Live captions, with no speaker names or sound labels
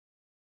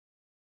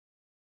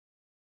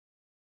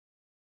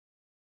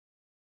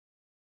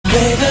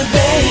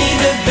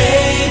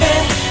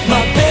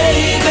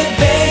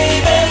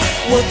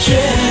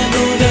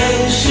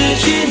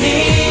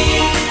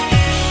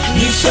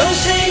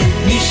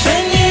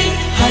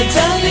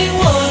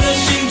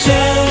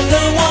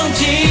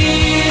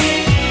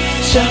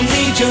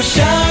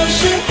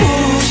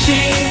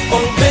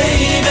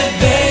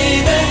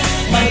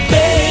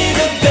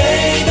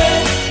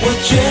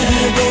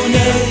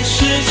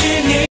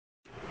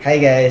Hi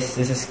guys,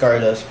 this is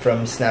Carlos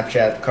from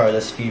Snapchat,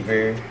 Carlos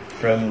Fever,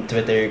 from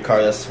Twitter,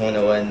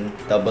 Carlos101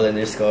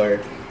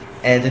 _.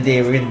 And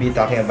today we're going to be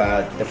talking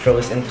about the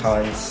pros and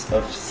cons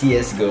of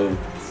CSGO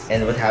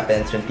and what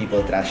happens when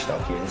people trash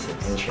talk you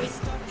in shit.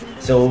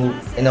 So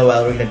in a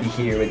while we're going to be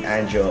here with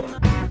Angelo.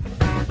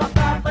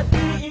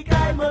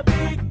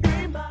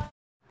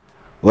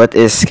 What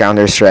is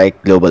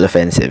Counter-Strike Global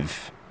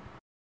Offensive?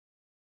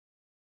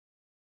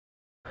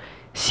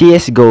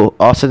 CSGO,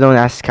 also known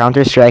as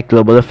Counter-Strike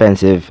Global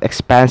Offensive,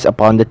 expands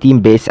upon the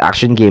team-based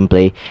action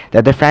gameplay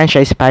that the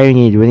franchise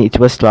pioneered when it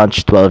was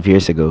launched 12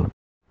 years ago.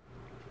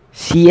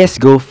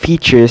 CSGO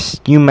features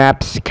new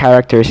maps,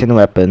 characters, and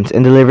weapons,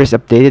 and delivers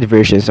updated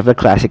versions of the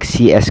classic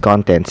CS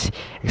contents.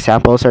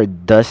 Examples are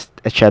Dust,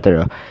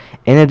 etc.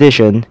 In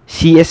addition,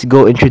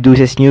 CSGO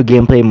introduces new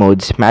gameplay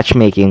modes,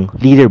 matchmaking,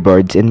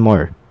 leaderboards, and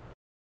more.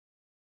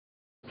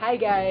 Hi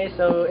guys,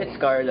 so it's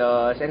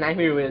Carlos, and I'm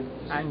here with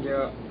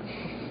Angelo.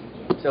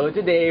 So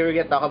today we're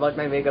gonna talk about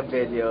my makeup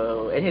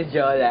video and his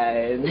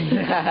jawline.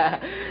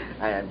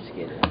 I'm just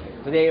kidding.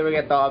 Today we're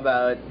gonna talk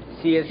about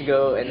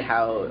CSGO and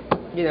how,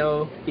 you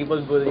know, people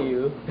bully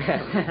you.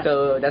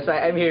 So that's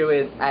why I'm here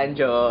with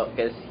Angelo,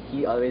 because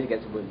he always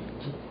gets bullied.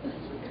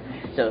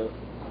 So,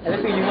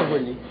 ano feeling mo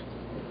bully?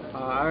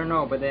 I don't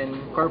know, but then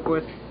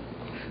Corpus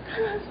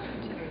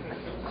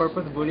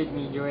bullied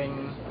me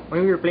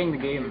when we were playing the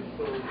game.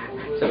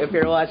 So if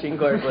you're watching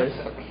Corpus,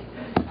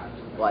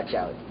 watch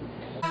out.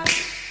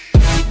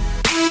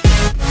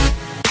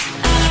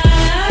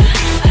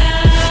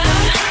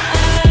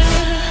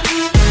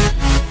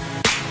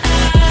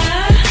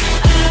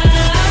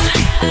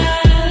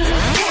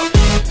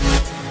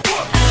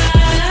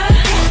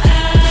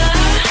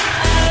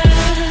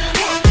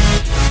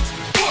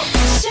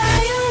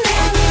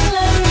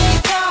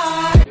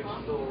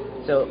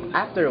 So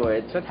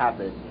afterwards, what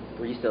happened?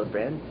 Were you still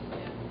friends?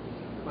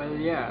 Well,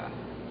 yeah.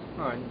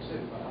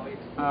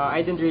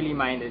 I didn't really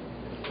mind it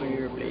when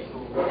we were playing.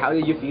 How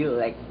did you feel?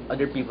 Like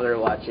other people are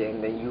watching,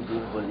 then you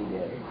being bullied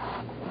there?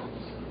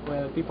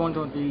 Well, people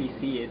don't really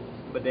see it,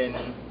 but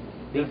then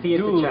They see it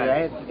do, in the chat.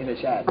 right? In the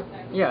chat.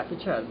 Yeah,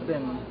 it's a chat, but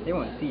then they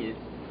won't see it.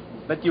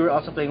 But you were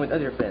also playing with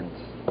other friends.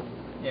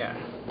 Yeah,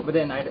 but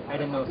then I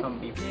didn't know some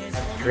people.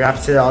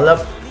 Wraps it all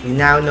up. We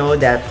now know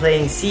that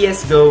playing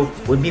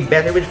CSGO would be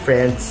better with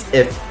friends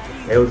if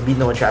there would be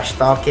no trash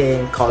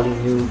talking, calling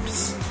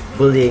noobs,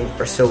 bullying,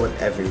 or so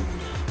whatever.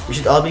 We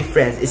should all be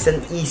friends. It's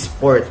an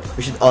e-sport.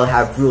 We should all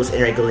have rules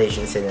and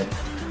regulations in it.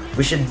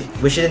 We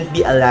shouldn't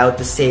be allowed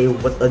to say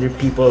what other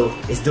people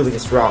is doing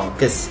is wrong,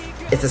 because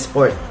it's a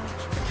sport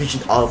we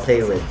should all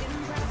play with.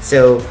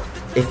 So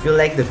if you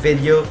like the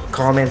video,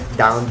 comment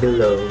down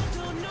below.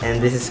 And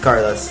this is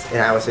Carlos,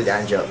 and I was with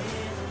Angelo,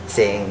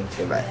 saying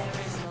goodbye.